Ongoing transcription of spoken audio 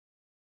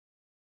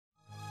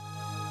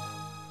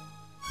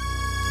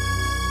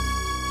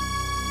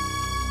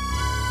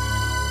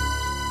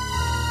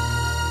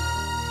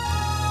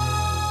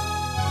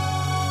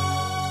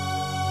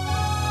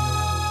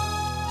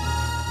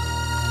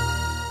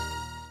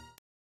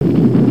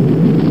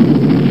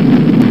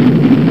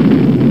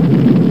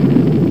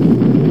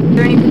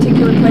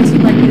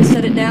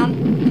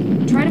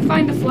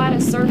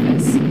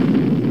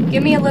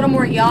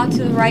Yaw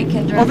to the right,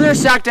 Kendra. Over there,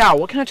 sacked out.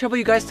 What kind of trouble are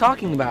you guys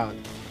talking about?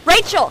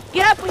 Rachel,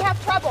 get up. We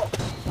have trouble.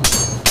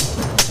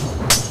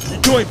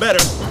 You're doing better,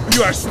 but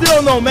you are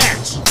still no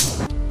match.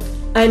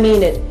 I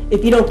mean it.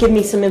 If you don't give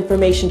me some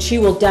information, she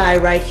will die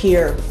right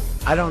here.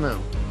 I don't know.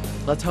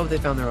 Let's hope they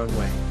found their own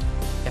way.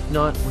 If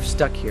not, we're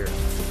stuck here.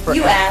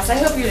 You ass. I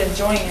hope you're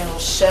enjoying your little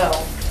show.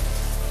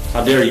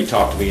 How dare you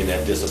talk to me in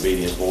that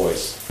disobedient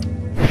voice?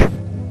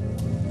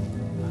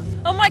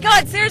 Oh my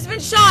God, Sarah's been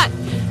shot.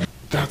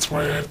 That's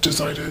why I've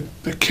decided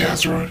that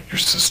Kazra, your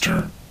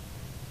sister,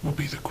 will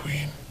be the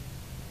queen.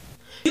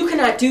 You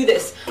cannot do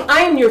this.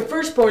 I am your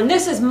firstborn.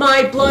 This is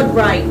my blood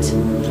right.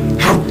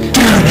 How dare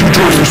you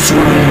draw your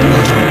sword on your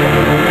mother?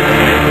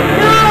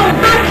 No,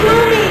 not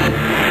kill me.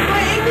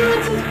 My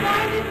ignorance has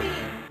blinded me.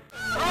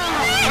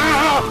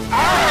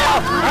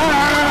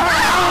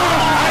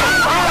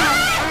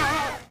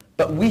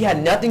 But we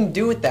had nothing to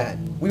do with that.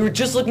 We were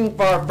just looking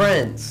for our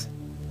friends.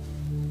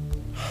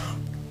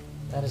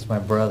 That is my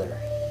brother,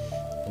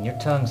 and your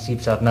tongue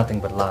seeps out nothing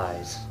but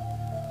lies.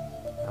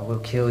 I will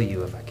kill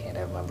you if I can't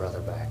have my brother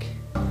back.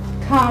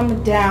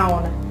 Calm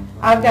down.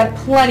 I've got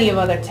plenty of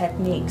other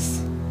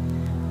techniques.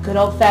 Good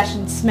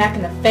old-fashioned smack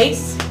in the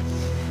face.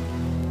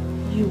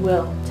 You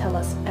will tell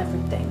us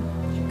everything.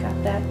 You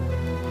got that?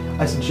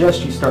 I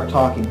suggest you start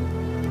talking.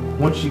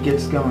 Once she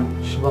gets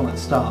going, she will not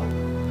stop.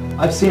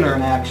 I've seen her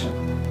in action.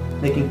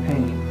 Making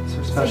pain is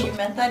her So specialty. you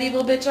met that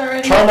evil bitch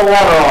already? Turn the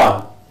water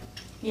on!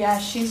 Yeah,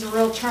 she's a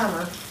real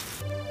charmer.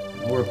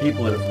 We're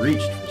people that have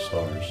reached for the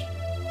stars.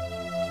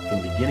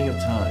 From the beginning of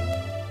time,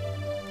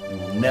 we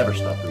will never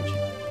stop reaching.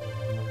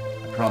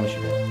 I promise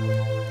you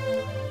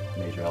that.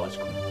 Major Alice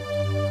Queen.